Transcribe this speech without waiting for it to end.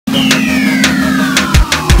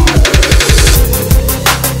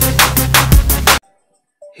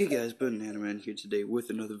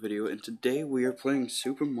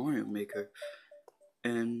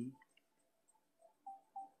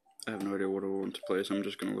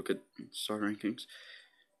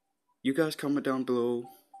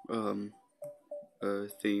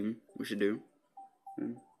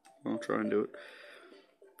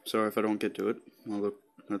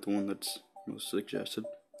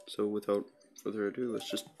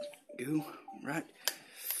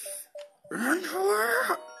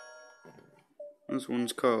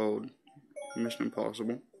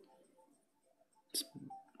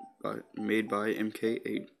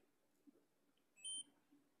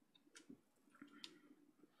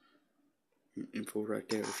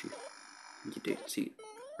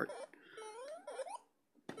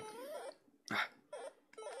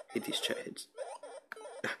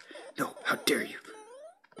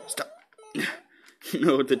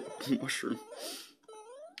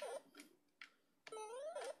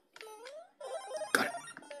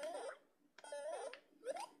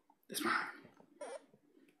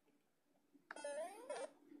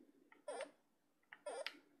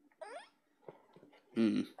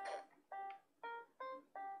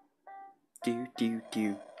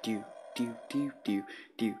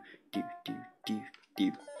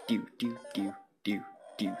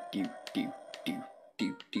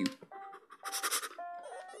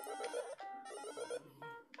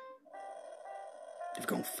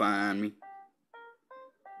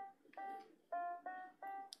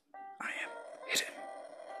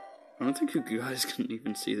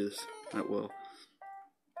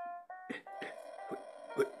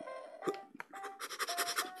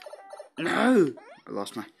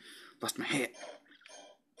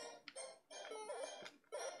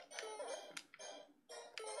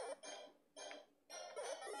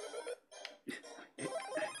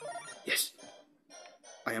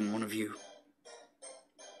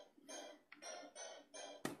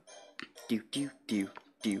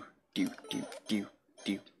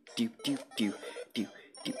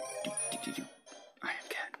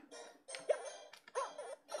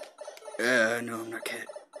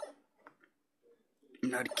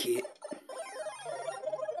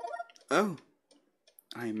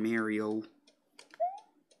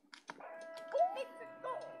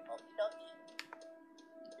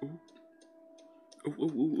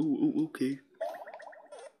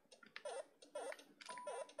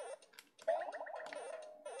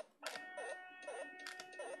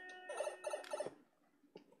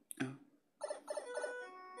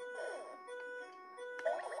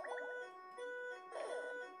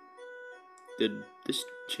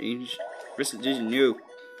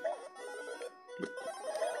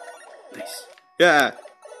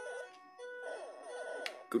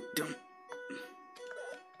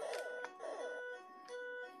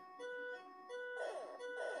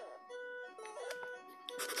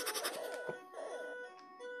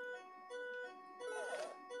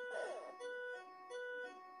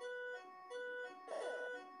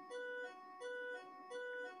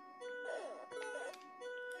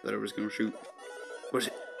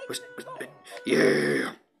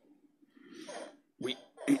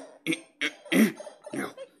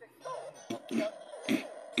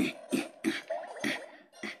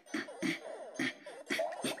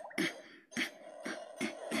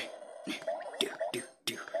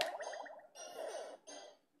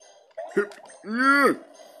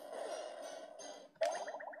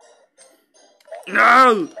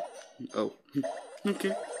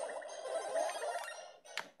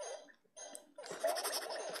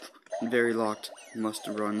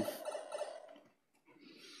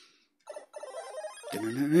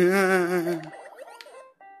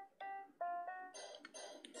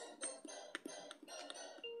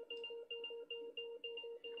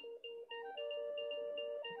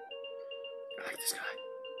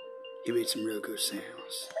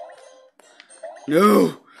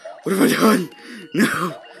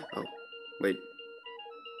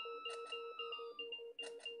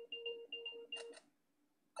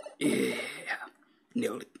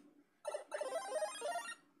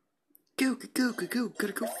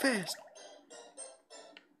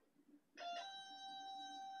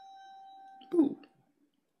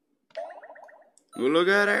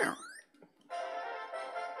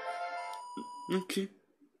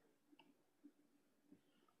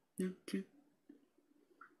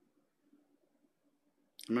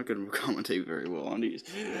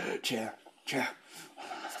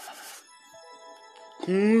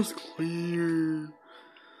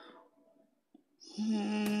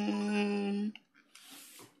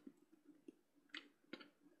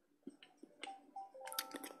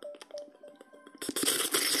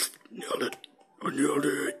nailed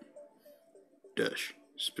it. Dash,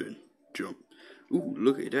 spin, jump. Ooh,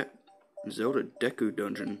 look at that. Zelda Deku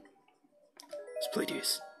Dungeon. Let's play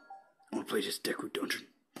this. I want to play this Deku Dungeon.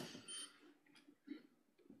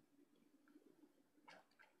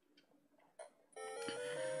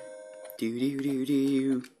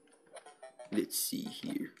 Do. Let's see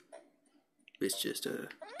here. Let's just go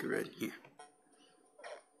right in here.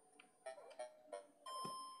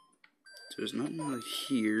 So there's nothing really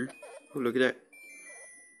here. Oh, look at that.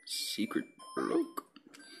 Secret bloke.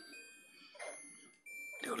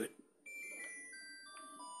 Nailed it.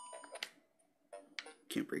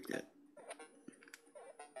 Can't break that.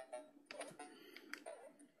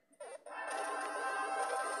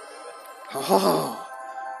 Ha ha ha!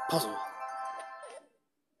 Puzzle.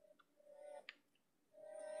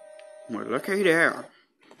 Well, looky there.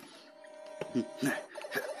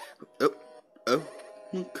 Oh,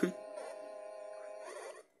 okay.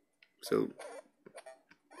 So,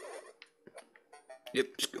 yep,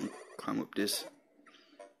 just gonna climb up this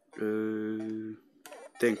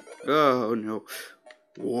thing. Oh no.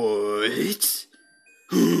 What?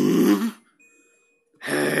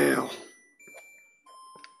 Hell.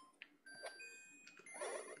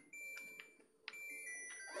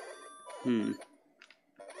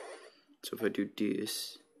 So if I do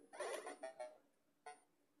this,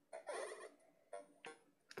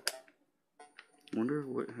 I wonder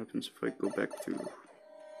what happens if I go back through.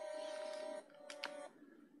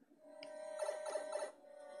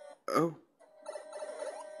 Oh.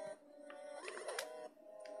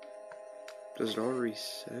 Does it all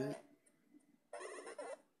reset?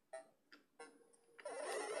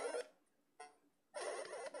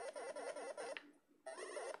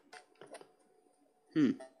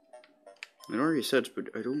 It already sets, but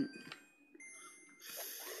I don't.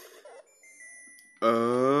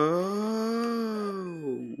 Oh.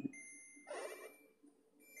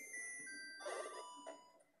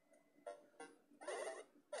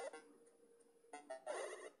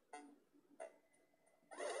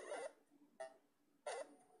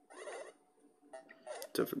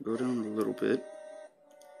 So if I go down a little bit.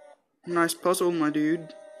 Nice puzzle, my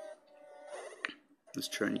dude. Let's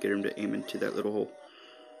try and get him to aim into that little hole.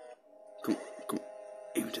 Come on.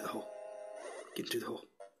 Aim into the hole. Get into the hole.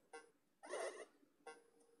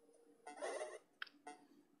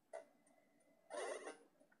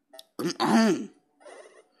 Come on!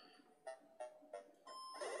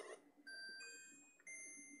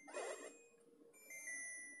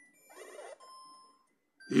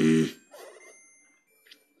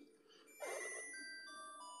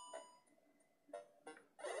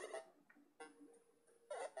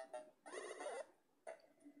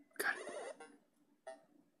 Got it.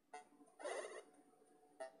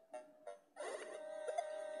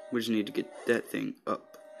 We just need to get that thing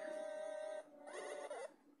up.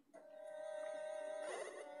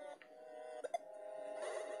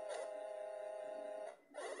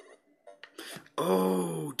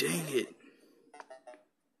 Oh, dang it.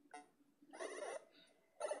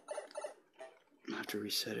 I have to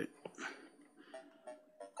reset it.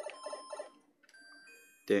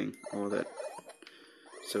 Dang, all that.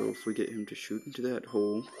 So if we get him to shoot into that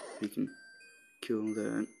hole, we can kill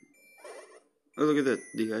that. Oh, look at that.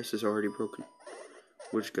 The ice is already broken.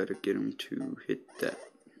 We just gotta get him to hit that.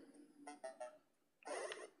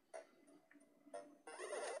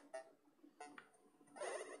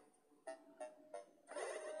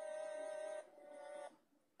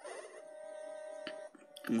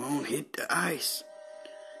 Come on, hit the ice.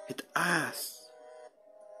 Hit the ice.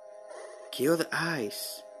 Kill the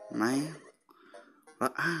ice, man.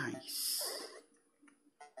 The ice.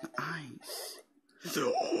 The ice.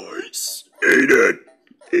 The ice. Eat it.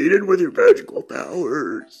 Eat it with your magical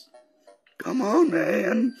powers. Come on,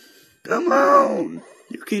 man. Come on.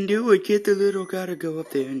 You can do it. Get the little guy to go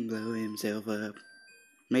up there and blow himself up.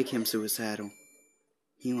 Make him suicidal.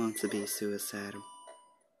 He wants to be suicidal.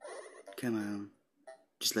 Come on.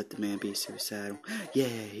 Just let the man be suicidal. Yeah,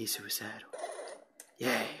 he's suicidal.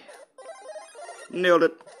 Yeah. Nailed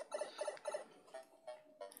it.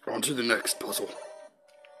 On to the next puzzle.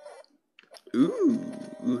 Ooh.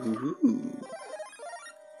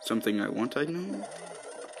 Something I want, I know.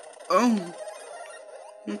 Oh.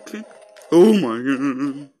 Okay. Oh my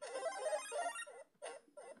god.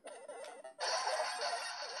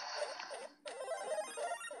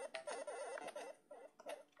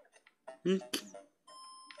 Okay.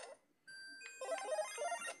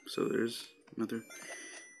 So there's another.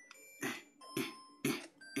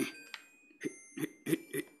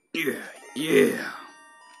 Yeah.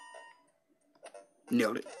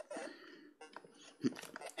 Nailed it.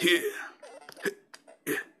 Here.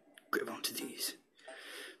 Grab onto these.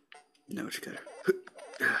 Now what you gotta...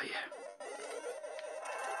 Ah, yeah.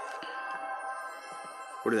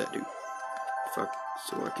 What did that do? Fuck,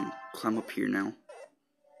 so I can climb up here now.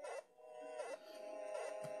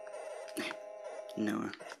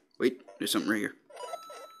 No, wait, there's something right here.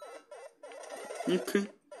 Okay.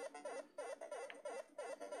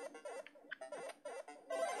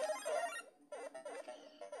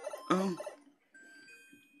 Oh.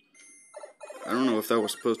 I don't know if that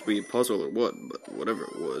was supposed to be a puzzle or what, but whatever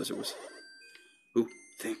it was, Ooh,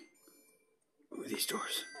 thing. Ooh, these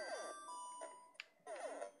doors.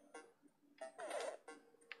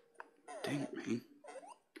 Dang it, man.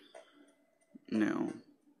 Now,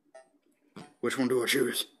 which one do I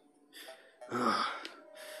choose? By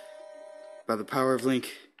the power of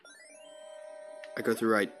Link, I go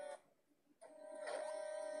through right.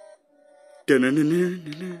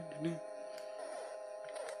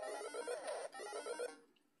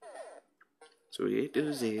 So it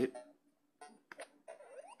does it.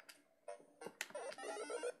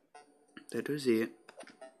 That does it.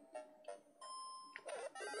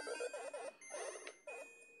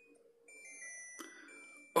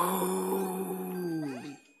 Oh!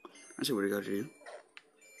 I see what I gotta do.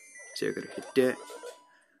 See, I gotta hit that,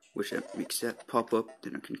 which that makes that pop up.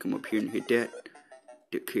 Then I can come up here and hit that.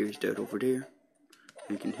 That carries that over there.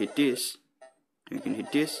 I can hit this. I can hit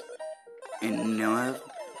this. And now I've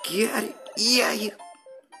got it. Yeah!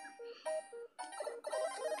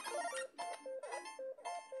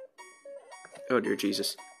 Oh dear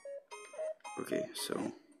Jesus. Okay,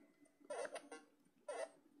 so.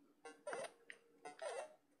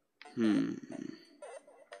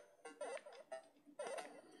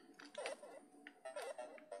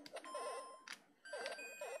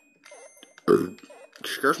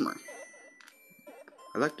 Excuse me.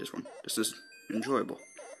 I like this one. This is enjoyable.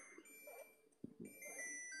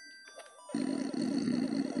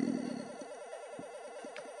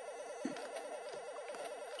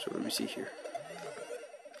 So let me see here.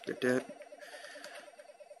 Get that.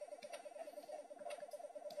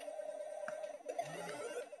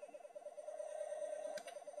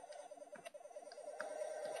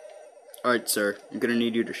 Alright, sir. I'm gonna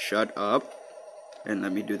need you to shut up and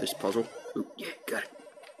let me do this puzzle. Ooh, yeah, got it.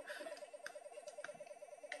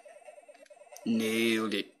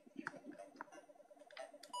 Nailed it.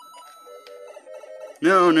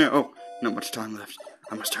 No, not much time left.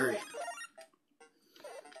 I must hurry.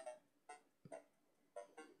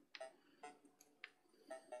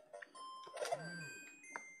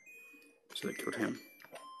 So they killed him.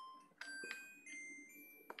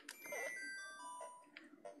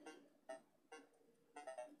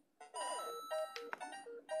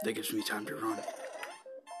 That gives me time to run.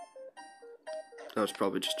 That was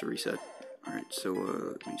probably just a reset. Alright, so,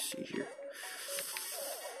 let me see here.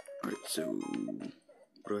 Alright, so,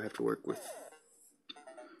 what do I have to work with?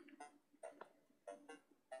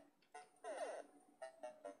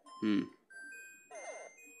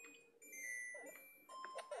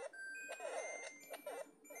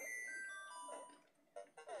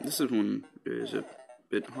 This is one that is a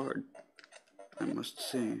bit hard, I must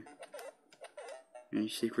say. Any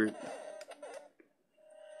secret?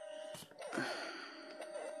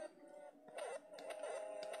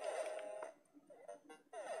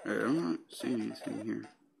 I'm not seeing anything here.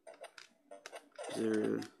 Is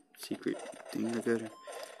there a secret thing I gotta...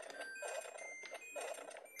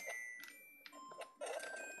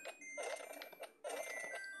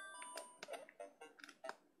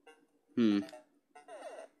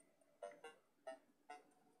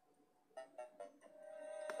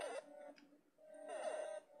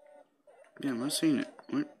 Yeah, I'm not seeing it.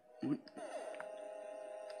 What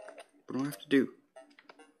do I have to do?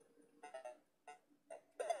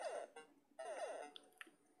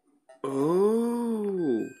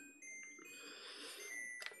 Oh!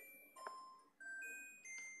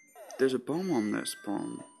 There's a bomb on that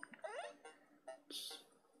spawn.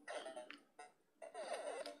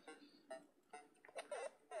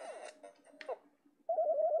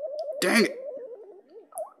 Dang it!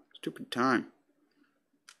 Stupid time.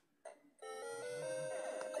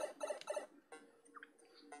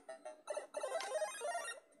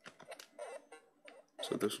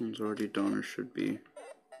 So this one's already done, or should be.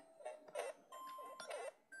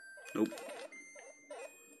 Nope.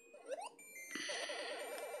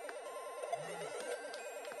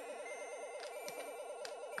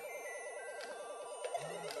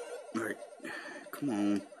 Alright. Come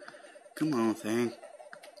on. Come on, thing.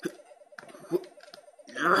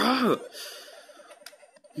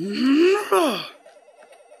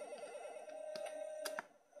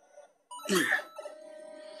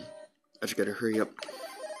 I just gotta hurry up.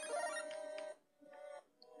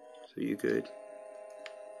 So you good.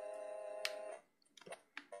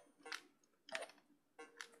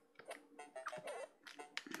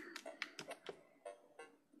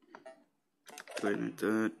 Go ahead and hit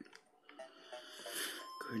that.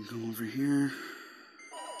 Go ahead and go over here.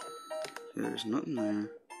 Yeah, there's nothing there.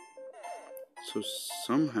 So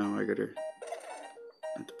somehow I gotta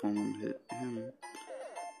at the palm and hit him.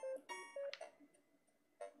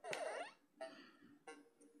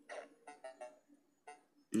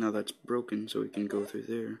 Now that's broken, so we can go through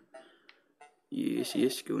there. Yes,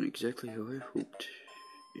 yes, going exactly how I hoped.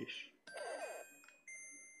 Ish.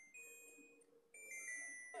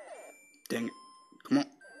 Dang it. Come on.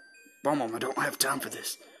 Bomb, I don't have time for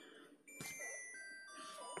this.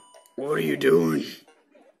 What are you doing?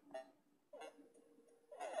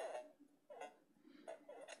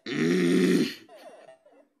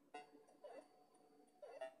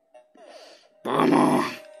 Bomb.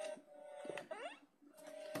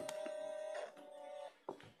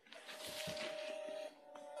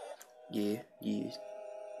 Yeah, yes.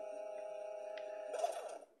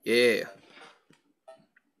 Yeah.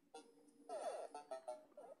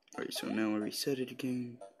 Alright, so now I reset it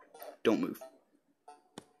again. Don't move.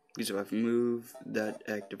 Because if I move, that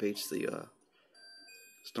activates the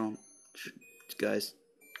stomp. Guys,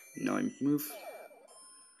 now I move.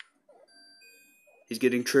 He's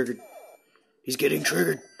getting triggered. He's getting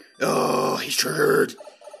triggered. Oh, he's triggered.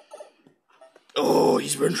 Oh,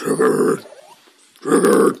 he's been triggered.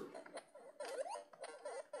 Triggered.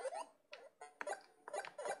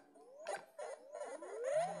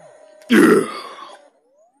 Yeah.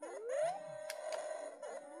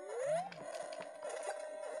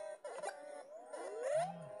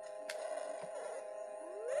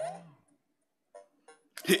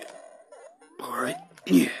 Hit. Alright.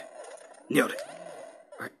 Yeah. Nailed it.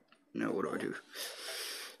 Alright. Now what do?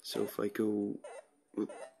 So if I go up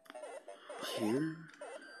here.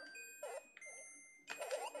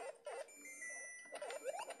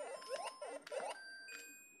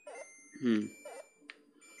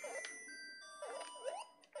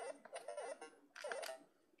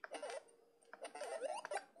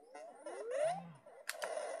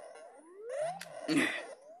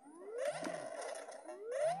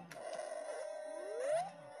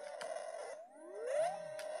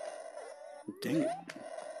 Dang it.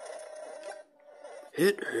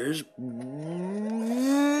 Hit his...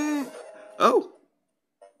 Oh!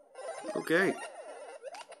 Okay.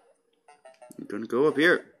 I'm gonna go up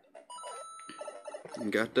here.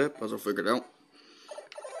 Got that puzzle figured out.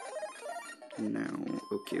 Now,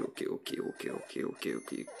 okay.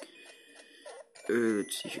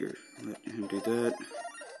 Let's see here. Let him do that.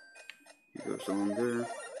 He goes on there.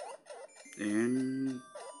 And...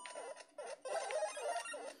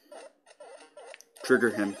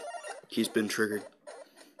 trigger him. He's been triggered.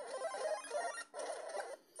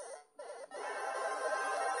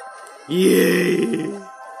 Yay!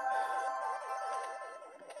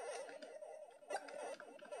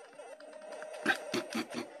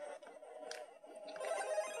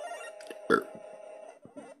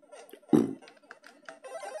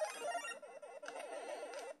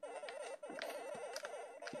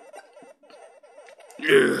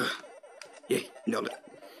 Yeah. Yay, nailed it.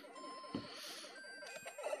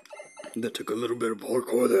 That took a little bit of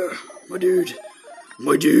parkour there. My dude.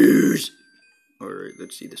 My dudes. Alright,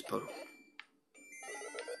 let's see this puddle.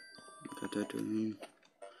 Got that doing.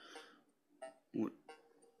 What?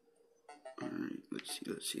 Alright, let's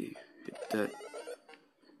see. Hit that.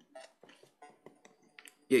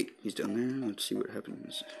 Yay, he's down there. Let's see what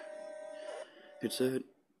happens. Hits that.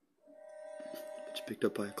 It's picked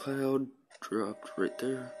up by a cloud. Dropped right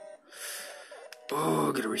there.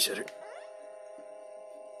 Oh, gotta reset it.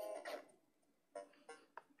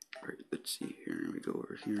 Alright, let's see here. We go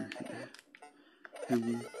over here.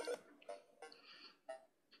 And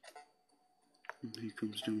he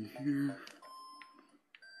comes down here.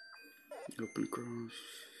 Up and across.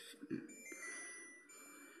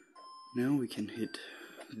 Now we can hit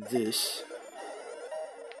this.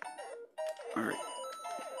 Alright.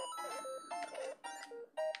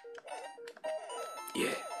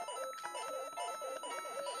 Yeah.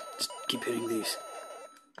 Just keep hitting these.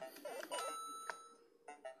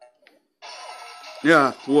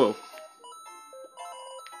 Yeah, whoa.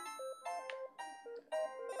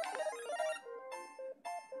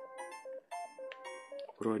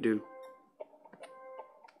 What do?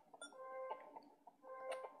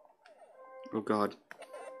 Oh God.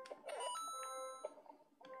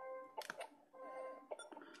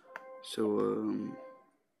 So,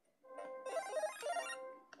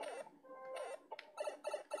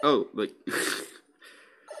 oh, like...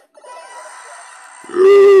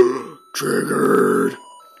 Triggered!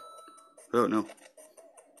 Oh no.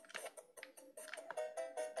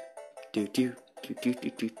 Do.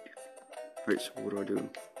 Right, so what do?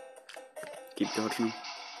 Keep dodging him.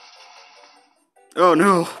 Oh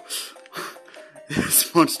no!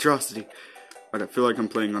 This monstrosity. Right, I feel like I'm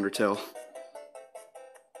playing Undertale.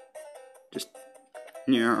 Just.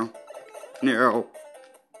 No. Look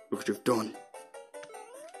what you've done.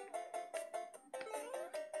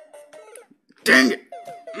 Dang it!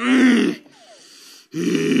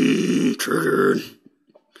 Triggered.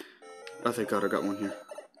 Oh, thank God I got one here.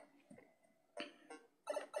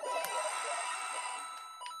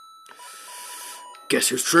 Guess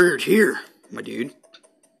who's triggered here, my dude?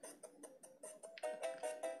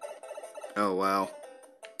 Oh, wow.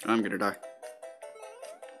 I'm gonna die.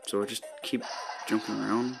 So I just keep jumping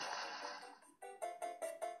around.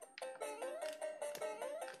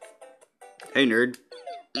 Hey, nerd.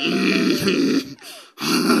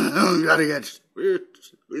 I gotta get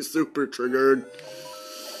super triggered.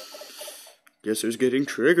 Guess who's getting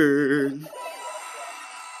triggered?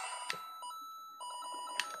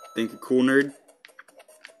 Think you cool, nerd?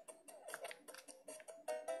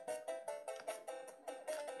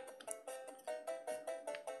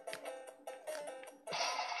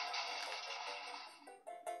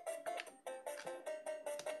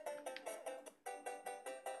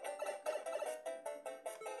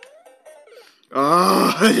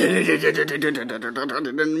 Oh,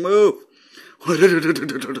 didn't move.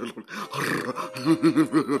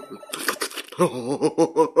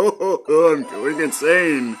 I'm going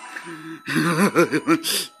insane.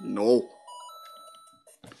 No.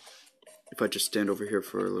 If I just stand over here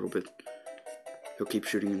for a little bit, he'll keep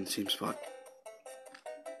shooting in the same spot.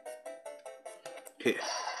 Here.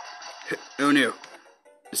 Oh no.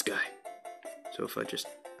 This guy. So if I just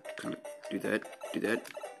kind of do that.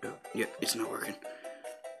 Oh, yeah, it's not working.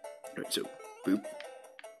 Alright, so boop.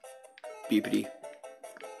 Beepity.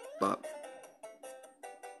 Bop.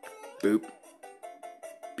 Boop.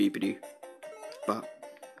 Beepity. Bop.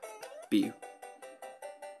 Beep.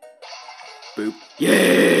 Boop.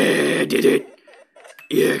 Yeah, I did it.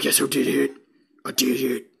 Yeah, guess who did it? I did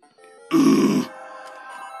it.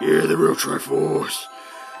 Yeah, the real Triforce.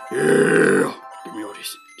 Yeah. Give me all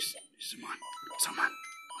this. This is mine. It's not mine.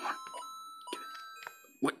 Come on. Give it.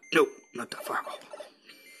 What? No, not that fireball.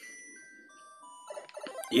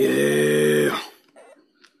 Yeah.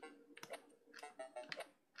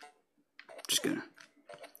 Just gonna.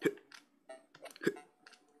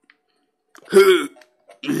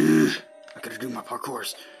 I gotta do my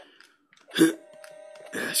parkours.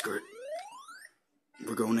 Yeah, screw it.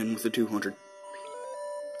 We're going in with the 200.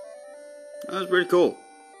 That was pretty cool.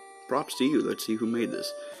 Props to you. Let's see who made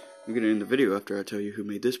this. I'm gonna end the video after I tell you who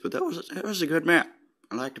made this, but that was a good map.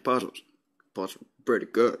 I like the puzzles. Puzzles were pretty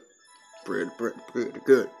good. Pretty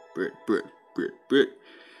good. Bread.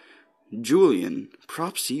 Julian,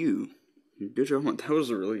 props to you. Good job. That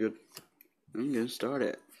was really good. I'm gonna start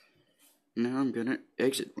it. Now I'm gonna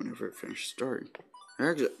exit whenever it finishes starting.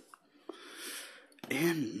 Exit.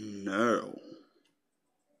 And now.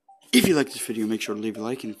 If you liked this video, make sure to leave a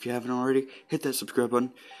like, and if you haven't already, hit that subscribe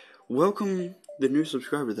button. Welcome the new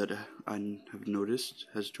subscriber that I have noticed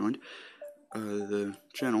has joined the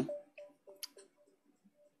channel.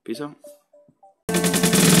 Peace out.